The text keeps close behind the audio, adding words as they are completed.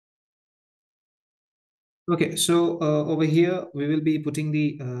Okay, so over here we will be putting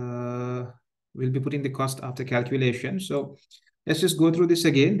the cost after calculation. So let's just go through this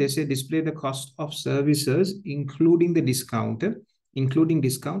again. They say display the cost of services including the discount,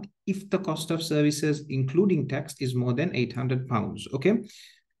 if the cost of services including tax is more than £800. Okay,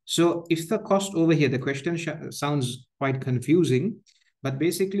 so if the cost over here, the question sounds quite confusing, but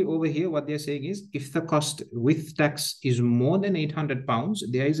basically over here, what they're saying is if the cost with tax is more than £800,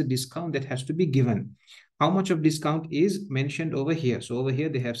 there is a discount that has to be given. How much of discount is mentioned over here? So over here,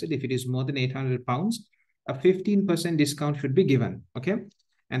 they have said if it is more than £800, a 15% discount should be given. Okay.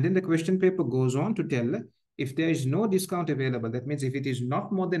 And then the question paper goes on to tell if there is no discount available, that means if it is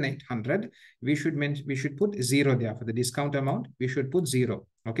not more than 800, we should put zero there for the discount amount. We should put zero.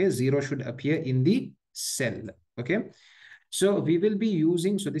 Okay, zero should appear in the cell. Okay, so we will be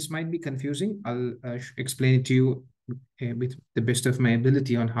using, so this might be confusing. I'll explain it to you with the best of my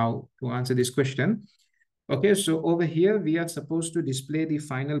ability on how to answer this question. Okay, so over here, we are supposed to display the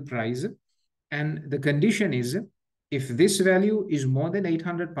final price. And the condition is, if this value is more than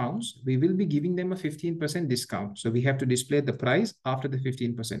 £800, we will be giving them a 15% discount. So we have to display the price after the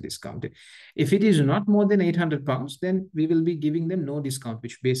 15% discount. If it is not more than £800, then we will be giving them no discount,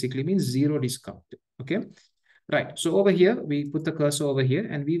 which basically means zero discount. Okay. Right. So over here, we put the cursor over here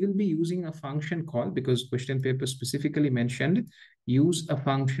and we will be using a function call because question paper specifically mentioned use a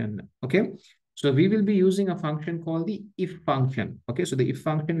function. Okay. So we will be using a function called the if function. Okay. So the if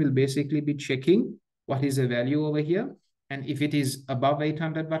function will basically be checking what is the value over here. And if it is above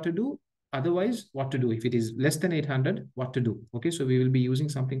 800, what to do? Otherwise, what to do? If it is less than 800, what to do? Okay. So we will be using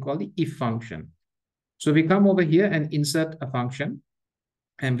something called the if function. So we come over here and insert a function.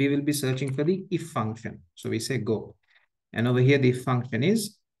 And we will be searching for the if function. So we say go. And over here, the if function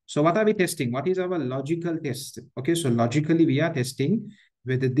is, so what are we testing? What is our logical test? Okay, so logically, we are testing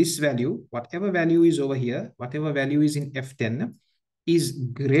whether this value, whatever value is over here, whatever value is in F10 is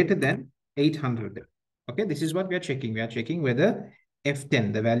greater than 800. Okay, this is what we are checking. We are checking whether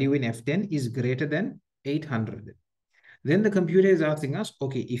F10, the value in F10 is greater than 800. Then the computer is asking us,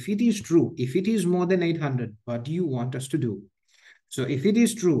 okay, if it is true, if it is more than 800, what do you want us to do? So if it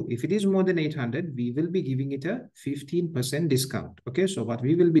is true, if it is more than 800, we will be giving it a 15% discount. Okay, so what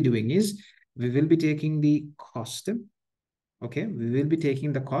we will be doing is we will be taking the cost. Okay, we will be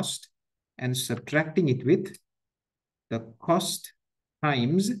taking the cost and subtracting it with the cost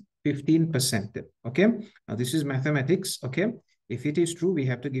times 15%. Okay, now this is mathematics. Okay, if it is true, we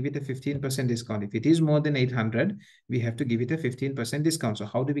have to give it a 15% discount. If it is more than 800, we have to give it a 15% discount. So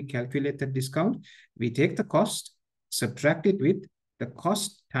how do we calculate that discount? We take the cost, subtract it with the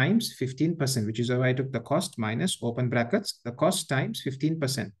cost times 15%, which is how I took the cost minus open brackets, the cost times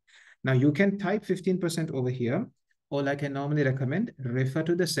 15%. Now you can type 15% over here, or like I normally recommend, refer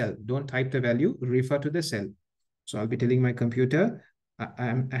to the cell. Don't type the value, refer to the cell. So I'll be telling my computer,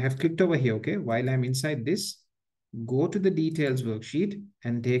 I have clicked over here, okay? While I'm inside this, go to the details worksheet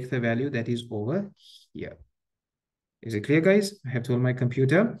and take the value that is over here. Is it clear, guys? I have told my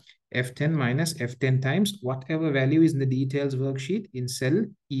computer F10 minus F10 times whatever value is in the details worksheet in cell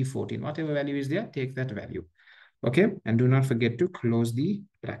E14. Whatever value is there, take that value. Okay, and do not forget to close the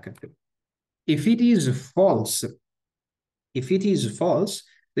bracket. If it is false,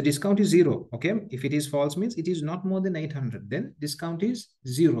 the discount is zero. Okay, if it is false means it is not more than 800, then discount is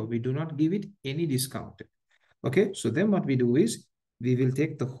zero. We do not give it any discount. Okay, so then what we do is we will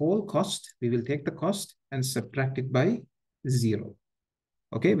take the whole cost, we will take the cost and subtract it by zero.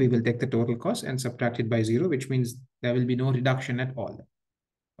 Okay, we will take the total cost and subtract it by zero, which means there will be no reduction at all.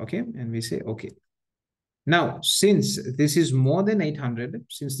 Okay, and we say okay. Now, since this is more than 800,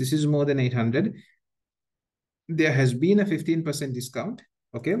 there has been a 15% discount.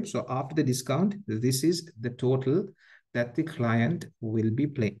 Okay, so after the discount, this is the total that the client will be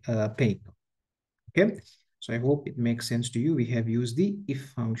paying. Okay, so I hope it makes sense to you. We have used the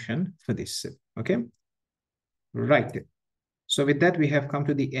if function for this. Okay, right. So with that, we have come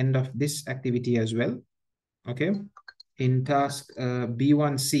to the end of this activity as well. Okay, in task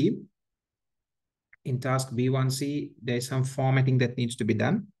B1C, there's some formatting that needs to be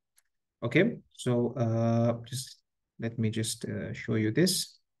done. Okay, so just let me just show you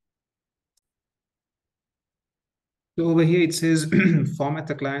this. So over here it says format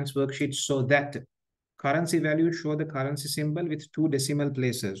the client's worksheet so that currency value show the currency symbol with 2 decimal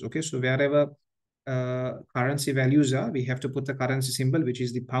places. Okay, so wherever currency values are, we have to put the currency symbol, which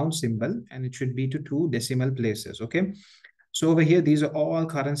is the pound symbol, and it should be to 2 decimal places. Okay, so over here, these are all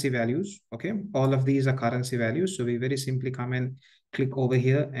currency values. Okay, all of these are currency values. So we very simply come and click over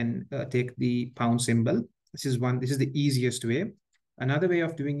here and take the pound symbol. This is the easiest way. Another way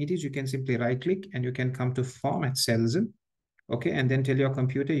of doing it is you can simply right click and you can come to format cells. Okay, and then tell your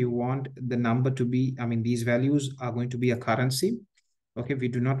computer you want the number to be, these values are going to be a currency. Okay, we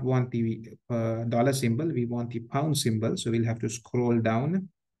do not want the dollar symbol, we want the pound symbol. So we'll have to scroll down,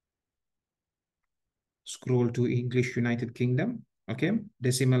 scroll to English United Kingdom. Okay,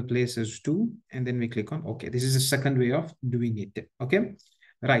 decimal place is 2, and then we click on okay. This is the second way of doing it. Okay,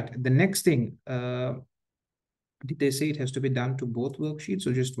 right. The next thing, did they say it has to be done to both worksheets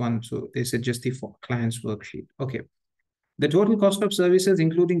or just one? So they said just the client's worksheet. Okay. The total cost of services,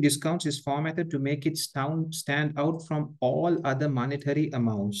 including discounts, is formatted to make it stand out from all other monetary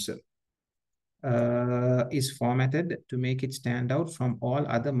amounts. Is formatted to make it stand out from all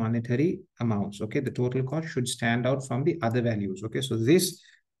other monetary amounts. Okay, the total cost should stand out from the other values. Okay, so this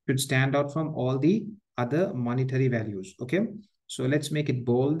should stand out from all the other monetary values. Okay, so let's make it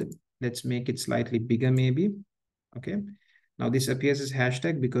bold. Let's make it slightly bigger, maybe. Okay, now this appears as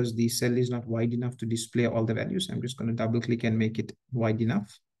hashtag because the cell is not wide enough to display all the values. I'm just going to double click and make it wide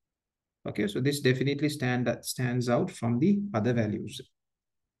enough. Okay, so this definitely stands out from the other values.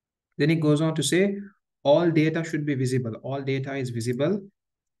 Then it goes on to say all data should be visible. All data is visible.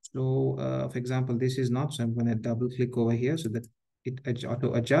 So for example, this is not, so I'm going to double click over here so that it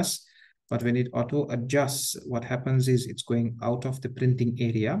auto adjusts. But when it auto adjusts, what happens is it's going out of the printing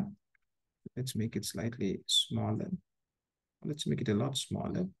area. Let's make it slightly smaller. Let's make it a lot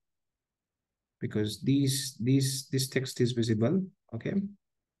smaller because this text is visible. Okay.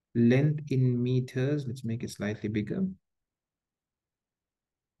 Length in meters. Let's make it slightly bigger.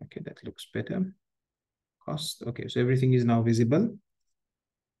 Okay, that looks better. Cost. Okay, so everything is now visible.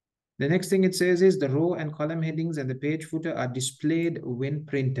 The next thing it says is the row and column headings and the page footer are displayed when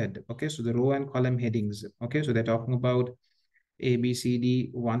printed. Okay, so the row and column headings. Okay, so they're talking about A, B, C, D,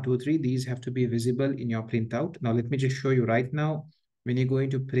 1, 2, 3. These have to be visible in your printout. Now, let me just show you right now. When you go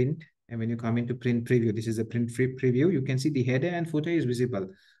into print and when you come into print preview, this is a print preview. You can see the header and footer is visible,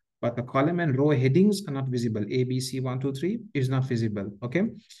 but the column and row headings are not visible. A, B, C, 1, 2, 3 is not visible. Okay,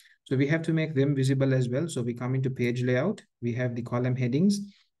 so we have to make them visible as well. So we come into page layout. We have the column headings.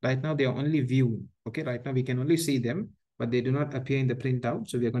 Right now, they are only view. Okay, right now we can only see them, but they do not appear in the printout.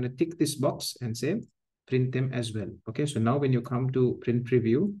 So we are going to tick this box and say print them as well. Okay, so now when you come to print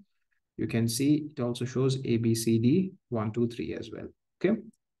preview, you can see it also shows A, B, C, D, 1, 2, 3 as well. Okay.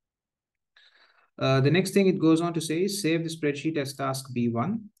 The next thing it goes on to say is save the spreadsheet as task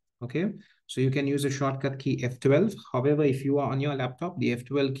B1. Okay, so you can use a shortcut key F12. However, if you are on your laptop, the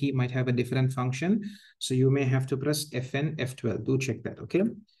F12 key might have a different function. So you may have to press FN F12. Do check that. Okay.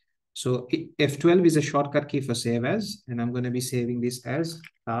 So F12 is a shortcut key for save as, and I'm going to be saving this as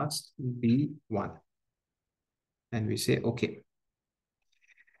task B1. And we say okay.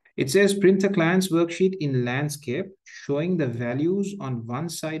 It says print a client's worksheet in landscape showing the values on one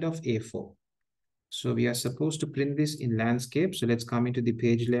side of A4. So we are supposed to print this in landscape. So let's come into the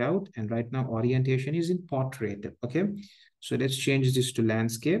page layout. And right now orientation is in portrait. Okay. So let's change this to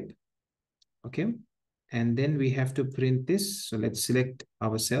landscape. Okay. And then we have to print this. So let's select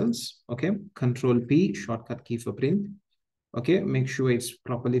our cells. Okay. Control P, shortcut key for print. Okay. Make sure it's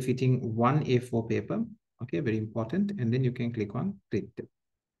properly fitting one A4 paper. Okay. Very important. And then you can click on print.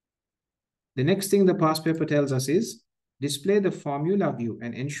 The next thing the past paper tells us is display the formula view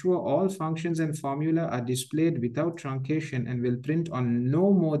and ensure all functions and formula are displayed without truncation and will print on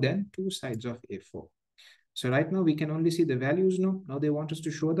no more than 2 sides of A4. So right now we can only see the values now. Now they want us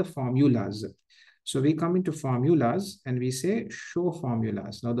to show the formulas. So we come into formulas and we say show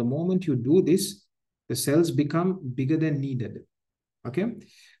formulas. Now the moment you do this, the cells become bigger than needed. Okay.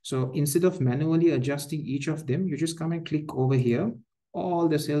 So instead of manually adjusting each of them, you just come and click over here. All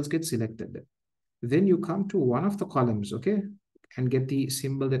the cells get selected. Then you come to one of the columns, okay, and get the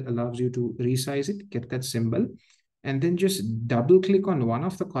symbol that allows you to resize it, get that symbol, and then just double click on one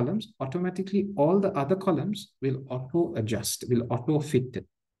of the columns. Automatically, all the other columns will auto adjust, will auto fit.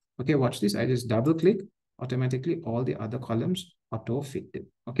 Okay, watch this. I just double click, automatically all the other columns auto fit.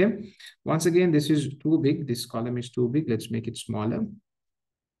 Okay, once again, this is too big. This column is too big. Let's make it smaller.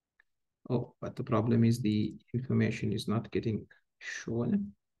 Oh, but the problem is the information is not getting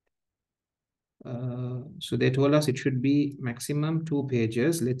shown. So they told us it should be maximum 2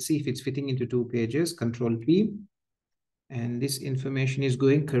 pages. Let's see if it's fitting into 2 pages. Control P. And this information is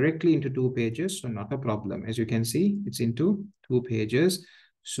going correctly into 2 pages. So not a problem. As you can see, it's into 2 pages.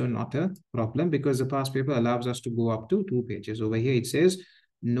 So not a problem because the past paper allows us to go up to 2 pages. Over here, it says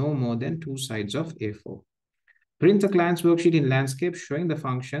no more than 2 sides of A4. Print the client's worksheet in landscape showing the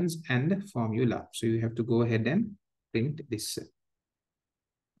functions and formula. So you have to go ahead and print this.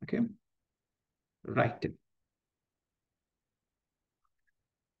 Okay. Right.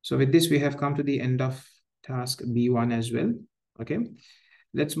 So with this, we have come to the end of task B1 as well. Okay,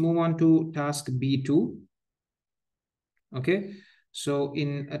 let's move on to task B2. Okay, so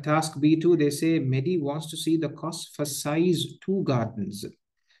in a task B2, they say Mehdi wants to see the cost for size 2 gardens.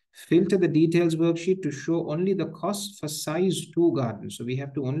 Filter the details worksheet to show only the cost for size 2 gardens. So we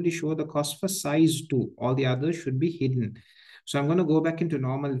have to only show the cost for size 2. All the others should be hidden. So I'm going to go back into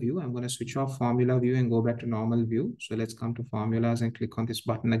normal view. I'm going to switch off formula view and go back to normal view. So let's come to formulas and click on this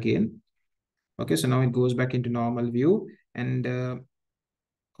button again. Okay, so now it goes back into normal view. And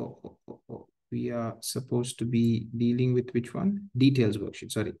we are supposed to be dealing with which one? Details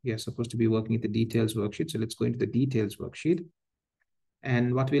worksheet. Sorry, we are supposed to be working with the details worksheet. So let's go into the details worksheet.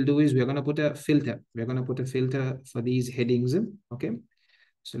 And what we'll do is we're going to put a filter. We're going to put a filter for these headings. Okay.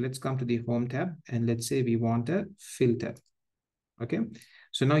 So let's come to the home tab and let's say we want a filter. Okay.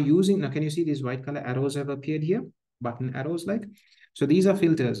 So now can you see these white color arrows have appeared here? Button arrows like. So these are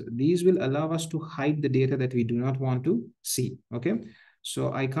filters. These will allow us to hide the data that we do not want to see. Okay.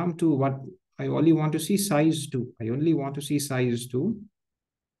 So I come to what I only want to see size 2. I only want to see size 2.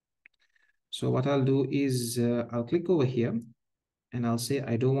 So what I'll do is I'll click over here. And I'll say,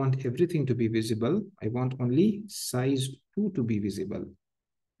 I don't want everything to be visible. I want only size 2 to be visible.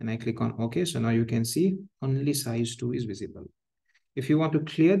 And I click on OK. So now you can see only size 2 is visible. If you want to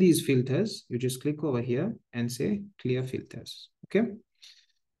clear these filters, you just click over here and say clear filters. Okay.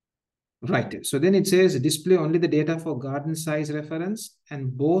 Right. So then it says display only the data for garden size reference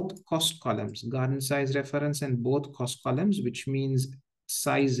and both cost columns. Garden size reference and both cost columns, which means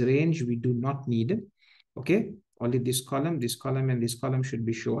size range we do not need. Okay. Only this column, and this column should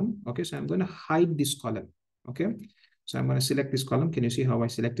be shown. Okay, so I'm going to hide this column. Okay, so I'm going to select this column. Can you see how I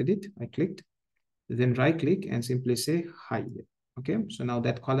selected it? I clicked, then right click and simply say hide. Okay, so now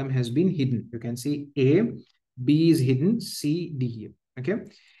that column has been hidden. You can see A, B is hidden, C, D. Okay,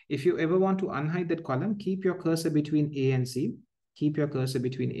 if you ever want to unhide that column, keep your cursor between A and C. Keep your cursor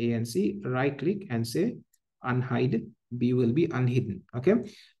between A and C, right click and say unhide. B will be unhidden. Okay,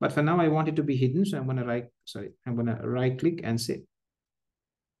 but for now I want it to be hidden, so I'm going to right click and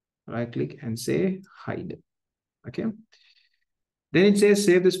say hide. Okay, then it says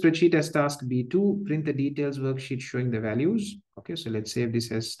save the spreadsheet as task B2, print the details worksheet showing the values. Okay, so let's save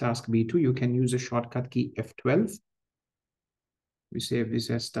this as task B2. You can use a shortcut key F12. We save this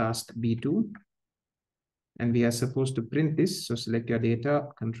as task B2 and we are supposed to print this. So select your data,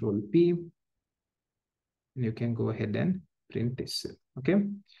 Control P. And you can go ahead and print this. Okay,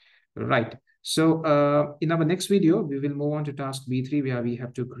 right. So in our next video, we will move on to task B3 where we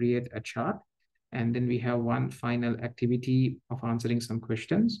have to create a chart. And then we have one final activity of answering some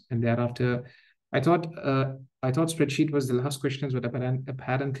questions. And thereafter, I thought spreadsheet was the last questions, but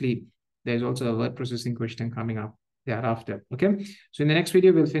apparently there's also a word processing question coming up thereafter. Okay, so in the next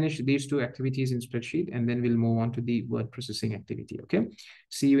video, we'll finish these 2 activities in spreadsheet and then we'll move on to the word processing activity. Okay,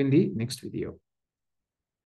 see you in the next video.